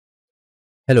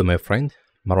Hello my friend,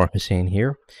 Marwan Hussein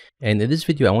here, and in this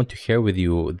video I want to share with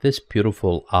you this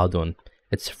beautiful add-on.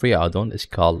 It's a free add-on, it's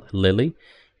called Lily.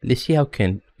 Let's see how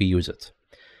can we use it.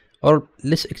 Or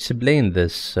let's explain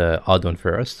this add-on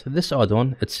first. This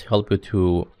add-on, it's help you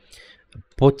to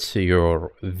put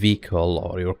your vehicle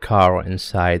or your car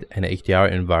inside an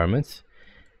HDR environment,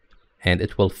 and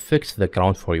it will fix the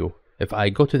ground for you. If I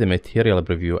go to the material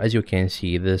preview, as you can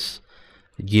see, this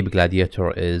Jeep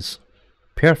Gladiator is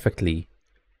perfectly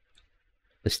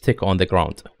stick on the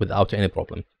ground without any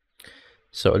problem.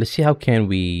 So let's see how can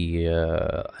we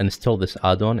install this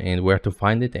add-on and where to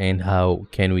find it and how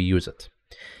can we use it.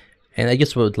 And I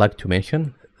just would like to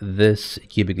mention this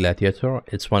Jeep Gladiator.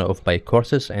 It's one of my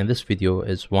courses, and this video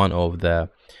is one of the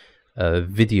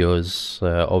videos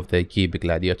of the Jeep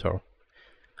Gladiator.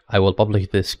 I will publish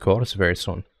this course very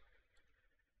soon.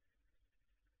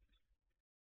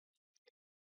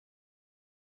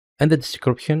 In the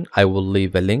description, I will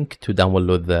leave a link to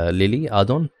download the Lily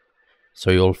add-on, so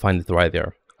you'll find it right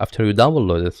there. After you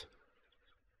download it,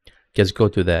 just go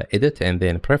to the edit and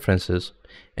then preferences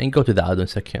and go to the add-on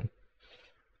section.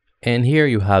 And here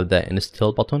you have the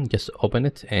install button. Just open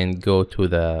it and go to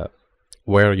the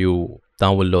where you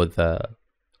download the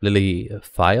Lily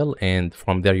file, and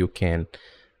from there you can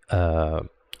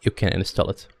install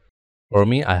it. For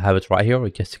me, I have it right here. You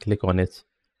just click on it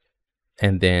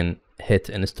and then hit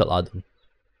install add-on.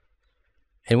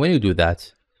 And when you do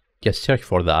that, just search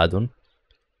for the add-on.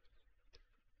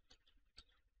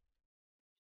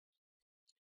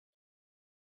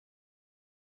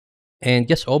 And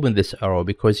just open this arrow,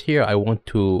 because here I want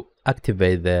to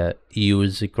activate the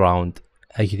use ground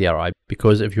HDRI,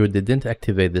 because if you didn't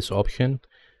activate this option,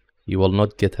 you will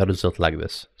not get a result like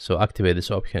this. So activate this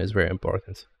option is very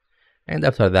important. And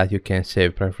after that, you can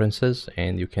save preferences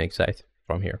and you can exit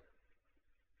from here.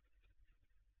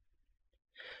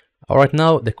 Alright,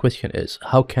 now the question is,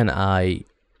 how can I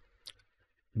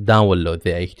download the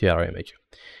HDR image?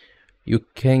 You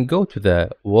can go to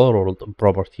the world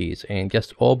properties and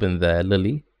just open the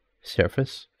Lily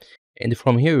surface, and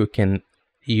from here you can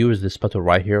use this button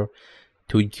right here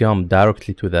to jump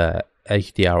directly to the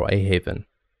HDRI Haven.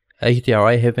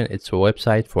 HDRI Haven, it's a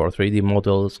website for 3D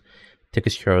models,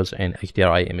 textures, and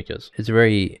HDRI images. It's a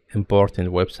very important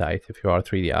website if you are a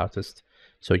 3D artist.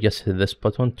 So just hit this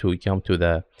button to jump to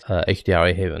the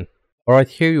HDRI Haven. Alright,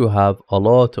 here you have a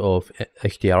lot of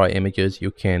HDRI images. You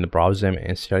can browse them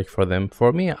and search for them.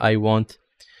 For me, I want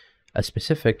a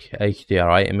specific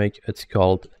HDRI image. It's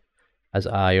called, as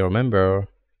I remember,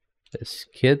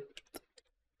 Skid.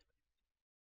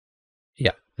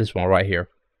 Yeah, this one right here.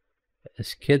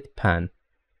 Skid Pan.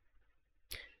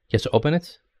 Just open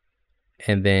it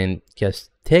and then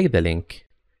just take the link,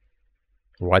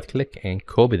 right click and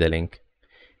copy the link,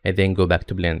 and then go back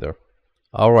to Blender.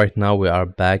 Alright, now we are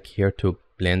back here to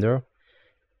Blender.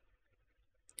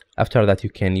 After that,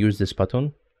 you can use this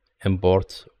button,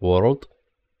 import world,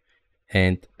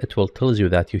 and it will tell you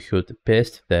that you should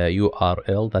paste the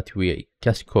URL that we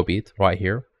just copied right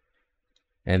here,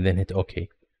 and then hit OK.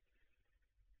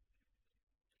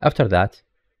 After that,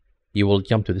 you will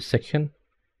jump to the section.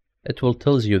 It will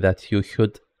tell you that you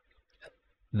should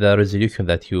the resolution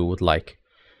that you would like.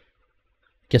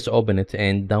 Just open it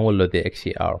and download the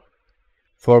XCR.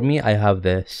 For me, I have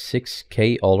the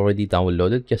 6K already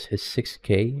downloaded. Just hit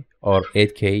 6K or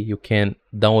 8K. You can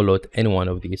download any one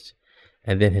of these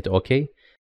and then hit OK.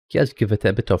 Just give it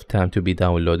a bit of time to be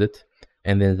downloaded,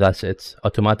 and then that's it.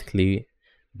 Automatically,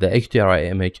 the HDRI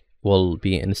image will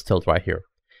be installed right here.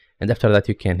 And after that,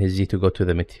 you can hit Z to go to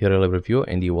the material review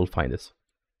and you will find it.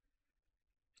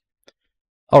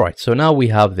 Alright, so now we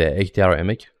have the HDR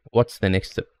image. What's the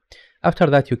next step? After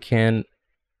that, you can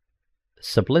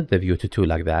split the view to 2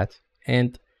 like that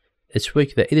and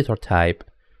switch the editor type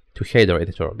to shader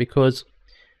editor, because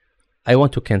I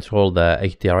want to control the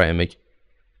HDR image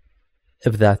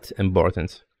if that's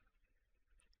important.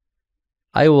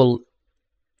 I will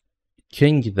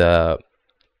change the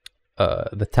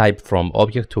type from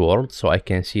object to world so I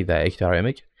can see the HDR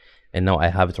image, and now I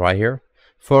have it right here.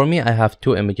 For me, I have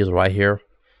 2 images right here,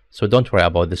 so don't worry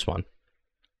about this one.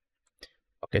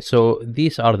 Okay, so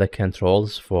these are the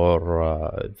controls for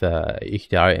the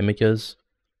HDR images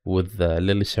with the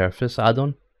Lily Surface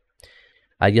add-on.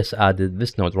 I just added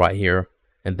this node right here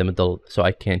in the middle so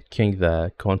I can change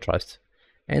the contrast,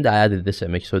 and I added this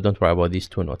image, so don't worry about these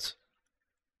 2 nodes.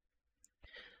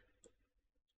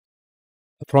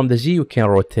 From the Z, you can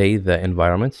rotate the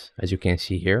environment, as you can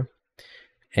see here,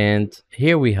 and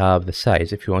here we have the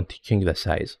size if you want to change the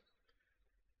size.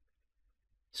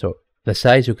 So the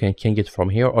size, you can change it from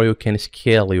here, or you can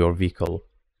scale your vehicle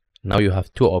Now you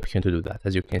have two options to do that.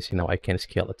 As you can see now, I can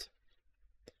scale it.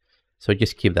 So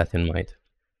just keep that in mind.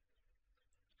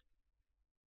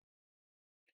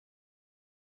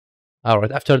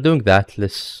 Alright, after doing that,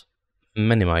 let's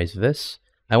minimize this.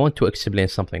 I want to explain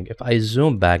something. If I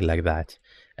zoom back like that,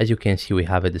 as you can see, we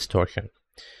have a distortion.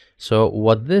 So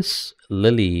what this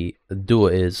Lily do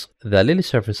is, the Lily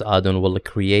surface add-on will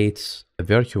create a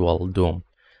virtual dome,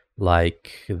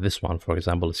 like this one, for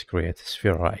example. Let's create a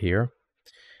sphere right here,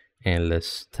 and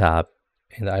let's tap,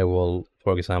 and I will,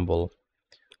 for example,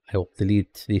 I will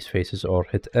delete these faces or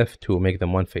hit F to make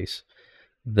them one face.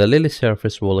 The Lily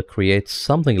surface will create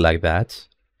something like that,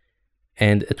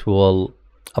 and it will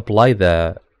apply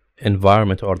the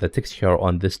environment or the texture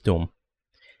on this dome.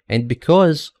 And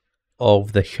because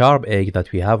of the sharp edge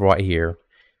that we have right here,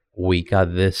 we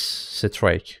got this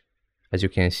stretch, as you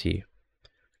can see.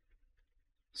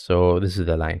 So this is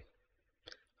the line,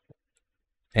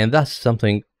 and that's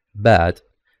something bad.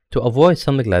 To avoid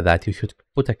something like that, you should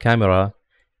put a camera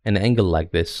an angle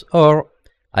like this, or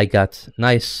I got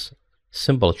nice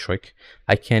simple trick.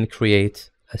 I can create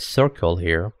a circle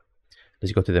here.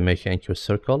 Let's go to the mesh and choose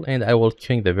circle, and I will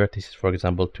change the vertices, for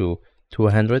example, to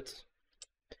 200,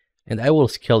 and I will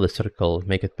scale the circle,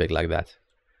 make it big like that,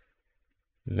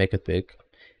 make it big,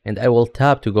 and I will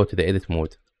tap to go to the edit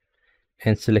mode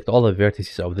and select all the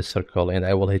vertices of the circle, and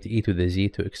I will hit E to the Z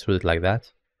to extrude it like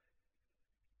that.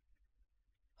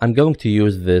 I'm going to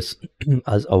use this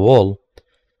as a wall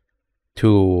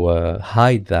to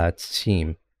hide that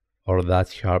seam or that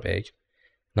sharp edge.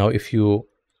 Now if you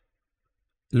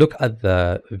look at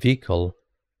the vehicle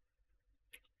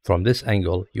from this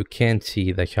angle, you can't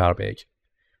see the sharp edge.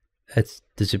 It's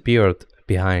disappeared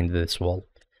behind this wall.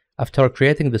 After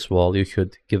creating this wall, you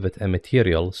should give it a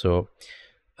material. So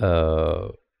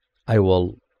I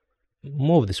will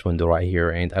move this window right here,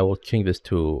 and I will change this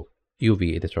to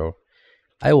UV editor.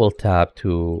 I will tap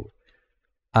to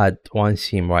add one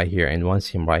seam right here and one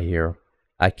seam right here.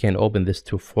 I can open this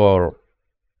to 4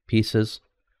 pieces.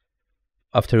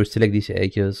 After you select these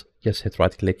edges, just hit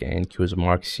right click and choose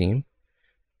mark seam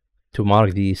to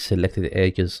mark these selected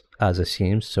edges as a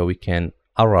seam, so we can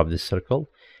unwrap this circle,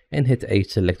 and hit A,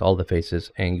 select all the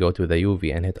faces and go to the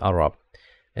UV and hit unwrap,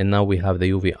 and now we have the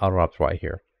UV unwrapped right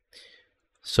here.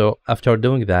 So after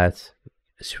doing that,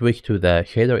 switch to the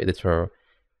shader editor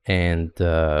and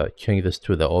change this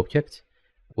to the object.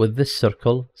 With this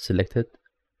circle selected,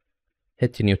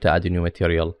 hit new to add a new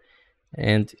material,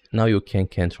 and now you can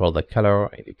control the color,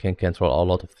 and you can control a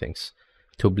lot of things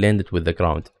to blend it with the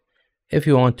ground. If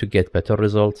you want to get better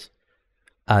results,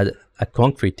 add a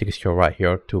concrete texture right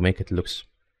here to make it look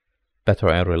better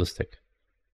and realistic.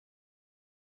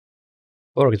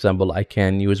 For example, I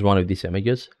can use one of these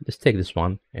images. Let's take this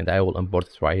one, and I will import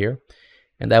it right here,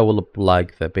 and I will apply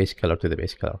the base color to the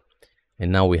base color,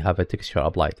 and now we have a texture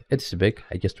applied. It's big.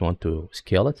 I just want to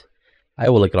scale it. I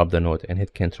will grab the node and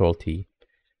hit Ctrl T,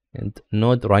 and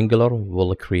node wrangler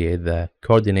will create the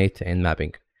coordinate and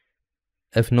mapping.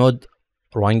 If node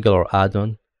wrangler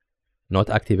add-on not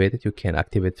activated, you can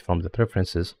activate it from the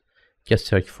preferences. Just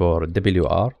search for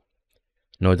WR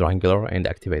node wrangler and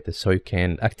activate it, so you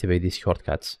can activate these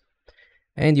shortcuts.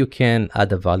 And you can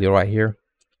add a value right here,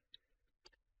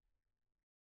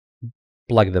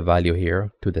 plug the value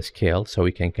here to the scale, so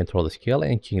we can control the scale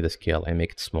and change the scale and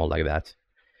make it small like that.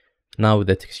 Now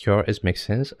the texture makes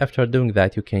sense. After doing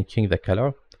that, you can change the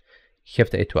color,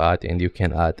 shift A to add, and you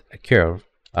can add a curve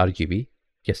RGB.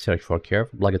 Just search for curve,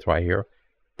 plug it right here,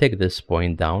 take this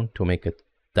point down to make it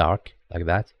dark like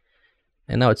that,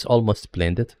 and now it's almost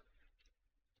blended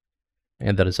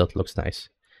and the result looks nice.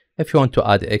 If you want to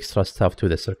add extra stuff to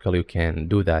the circle, you can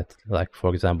do that, like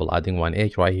for example adding one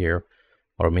edge right here,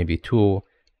 or maybe 2,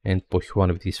 and push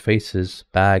one of these faces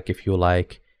back if you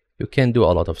like. You can do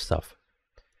a lot of stuff.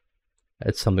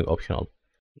 It's something optional.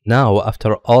 Now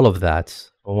after all of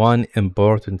that, one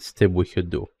important step we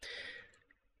should do.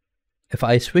 If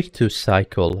I switch to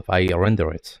cycle, if I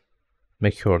render it,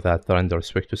 make sure that the render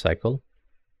switch to cycle.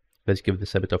 Let's give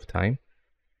this a bit of time.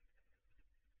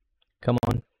 Come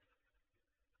on.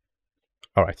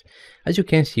 All right. As you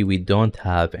can see, we don't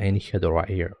have any shadow right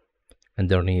here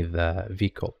underneath the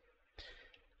vehicle.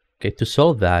 Okay, to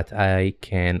solve that, I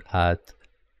can add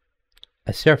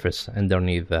a surface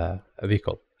underneath the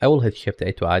vehicle. I will hit Shift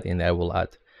A to add, and I will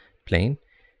add plane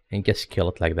and just scale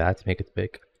it like that, make it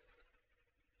big.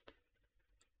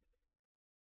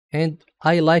 And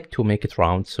I like to make it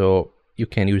round, so you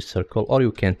can use circle, or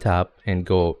you can tap and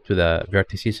go to the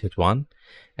vertices, hit 1,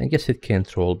 and just hit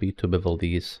Ctrl B to bevel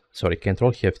these, sorry,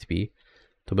 Ctrl Shift B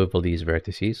to bevel these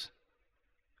vertices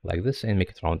like this and make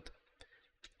it round.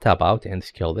 Tap out and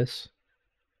scale this.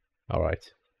 All right.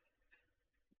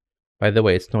 By the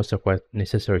way, it's not so quite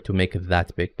necessary to make it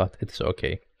that big, but it's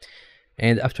okay.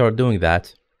 And after doing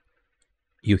that,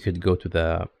 you could go to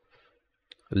the,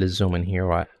 let's zoom in here,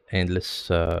 right? And let's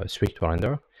switch to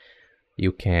render.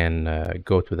 You can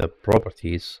go to the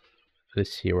properties.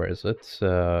 Let's see, where is it?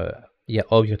 Yeah,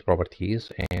 object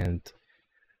properties. And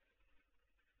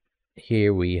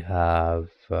here we have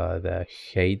the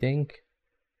shading.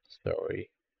 Sorry.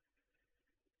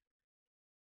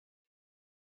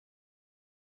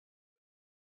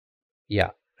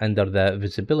 Yeah, under the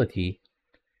visibility,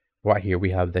 right here we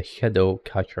have the shadow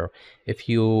catcher. If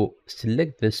you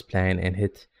select this plane and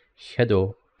hit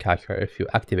shadow catcher, if you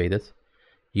activate it,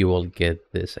 you will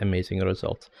get this amazing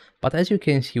result. But as you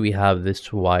can see, we have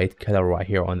this white color right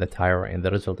here on the tire, and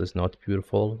the result is not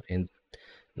beautiful. And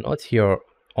not here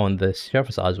on the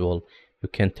surface as well. You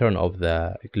can turn off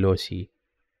the glossy,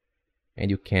 and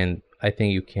you can, I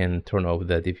think you can turn off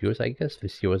the diffuse, I guess.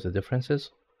 Let's see what the difference is.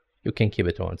 You can keep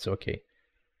it on, it's okay.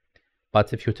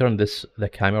 But if you turn the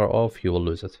camera off, you will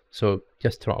lose it. So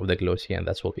just turn off the glossy and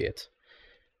that will be it.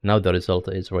 Now the result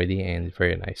is ready and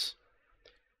very nice.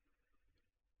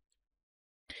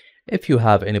 If you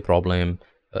have any problem,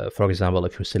 for example,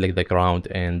 if you select the ground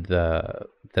and the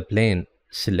plane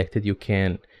selected, you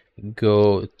can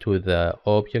go to the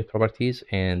object properties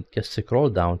and just scroll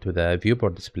down to the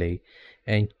viewport display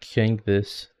and change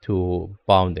this to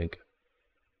bounding.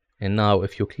 And now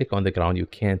if you click on the ground, you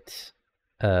can't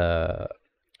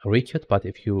reach it, but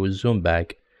if you zoom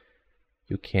back,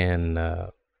 you can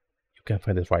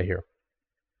find it right here.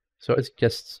 So it's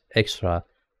just extra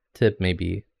tip,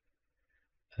 maybe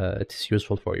it's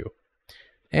useful for you.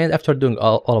 And after doing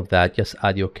all of that, just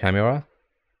add your camera.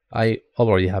 I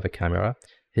already have a camera.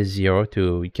 Hit 0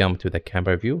 to jump to the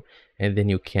camera view, and then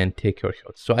you can take your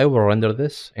shot. So I will render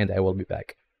this and I will be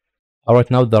back. All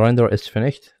right, now the render is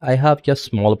finished. I have just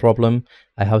small problem.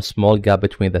 I have small gap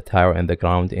between the tire and the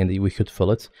ground, and we should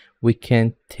fill it. We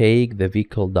can take the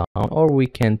vehicle down, or we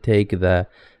can take the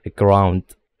ground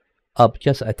up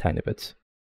just a tiny bit.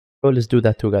 So let's do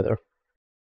that together.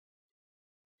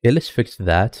 Okay, let's fix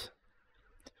that.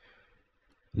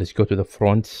 Let's go to the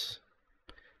front,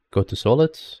 go to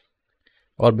solid,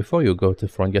 or before you go to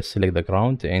front, just select the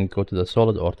ground and go to the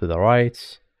solid or to the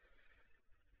right.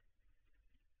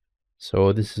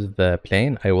 So this is the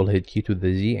plane. I will hit key to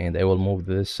the Z and I will move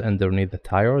this underneath the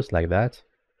tires like that.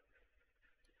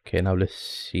 Okay, now let's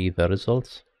see the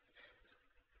results.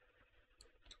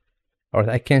 Alright,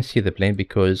 I can't see the plane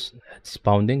because it's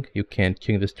bounding. You can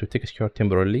change this to texture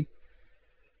temporarily.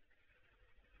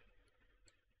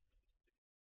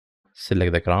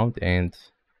 Select the ground and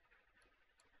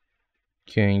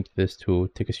change this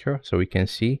to texture so we can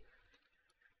see.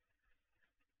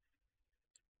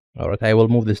 Alright, I will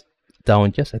move this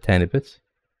down just a tiny bit.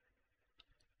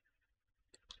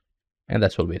 And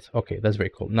that's will be it. Okay, that's very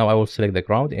cool. Now I will select the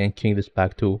ground and change this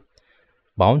back to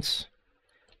bounce.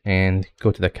 And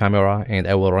go to the camera and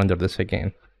I will render this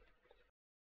again.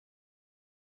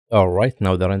 Alright,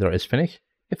 now the render is finished.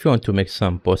 If you want to make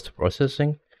some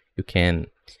post-processing, you can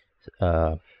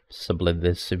split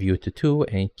this view to 2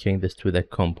 and change this to the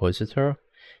compositor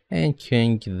and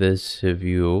change this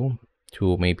view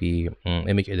to maybe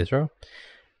image editor.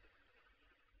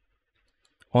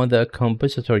 On the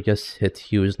compositor, just hit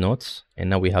use notes, and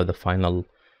now we have the final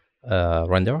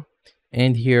render.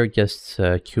 And here, just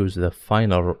choose the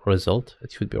final result.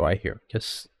 It should be right here.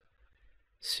 Just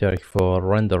search for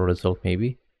render result,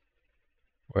 maybe.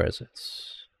 Where is it?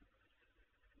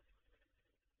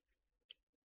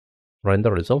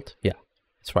 Render result? Yeah,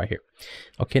 it's right here.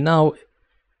 Okay, now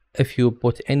if you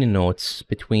put any notes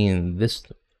between this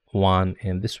one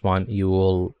and this one, you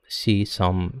will see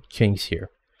some change here.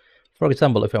 For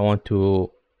example, if I want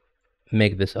to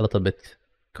make this a little bit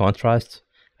contrast,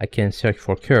 I can search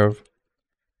for curve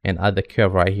and add the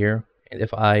curve right here. And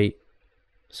if I,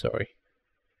 sorry,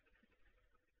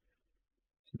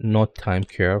 not time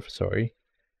curve, sorry,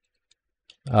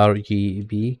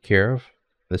 RGB curve,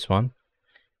 this one,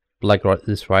 like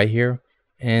this right here,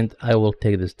 and I will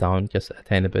take this down just a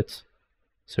tiny bit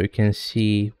so you can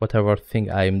see whatever thing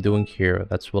I'm doing here,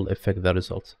 that will affect the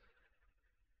result.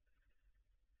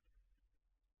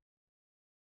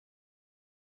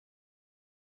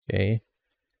 Okay.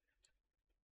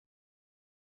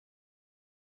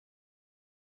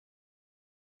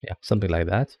 Yeah, something like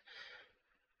that.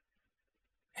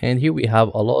 And here we have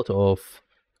a lot of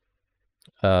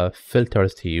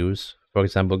filters to use. For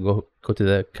example, go to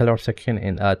the color section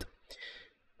and add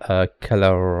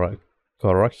color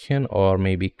correction or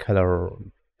maybe color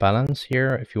balance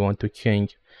here if you want to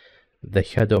change the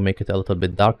shadow, make it a little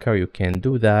bit darker, you can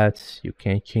do that. You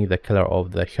can change the color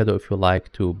of the shadow if you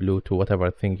like, to blue, to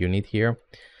whatever thing you need here.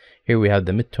 Here we have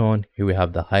the midtone, here we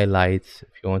have the highlights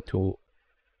if you want to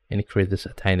increase this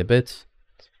a tiny bit.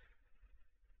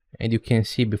 And you can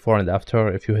see before and after.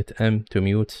 If you hit M to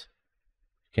mute,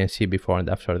 you can see before and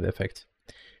after the effect.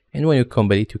 And when you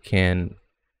complete, you can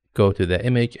go to the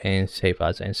image and save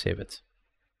as and save it.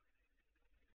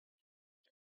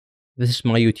 This is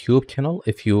my YouTube channel.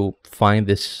 If you find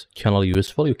this channel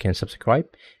useful, you can subscribe.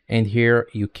 And here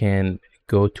you can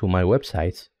go to my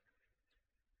website.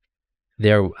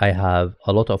 There I have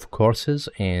a lot of courses,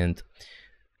 and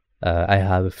I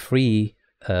have free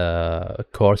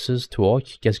courses to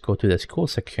watch. Just go to the school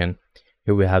section.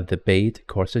 Here we have the paid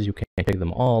courses, you can check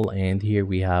them all, and here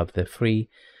we have the free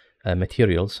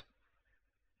materials.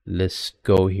 Let's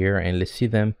go here and let's see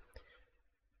them.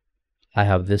 I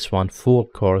have this one full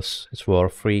course, it's for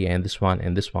free, and this one,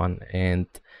 and this one, and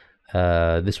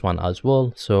this one as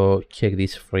well. So check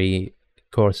these free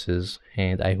courses,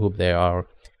 and I hope they are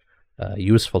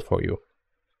useful for you.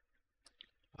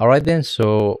 Alright then,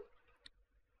 so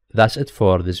that's it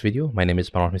for this video. My name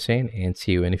is Marwan Hussein, and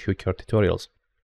see you in future tutorials.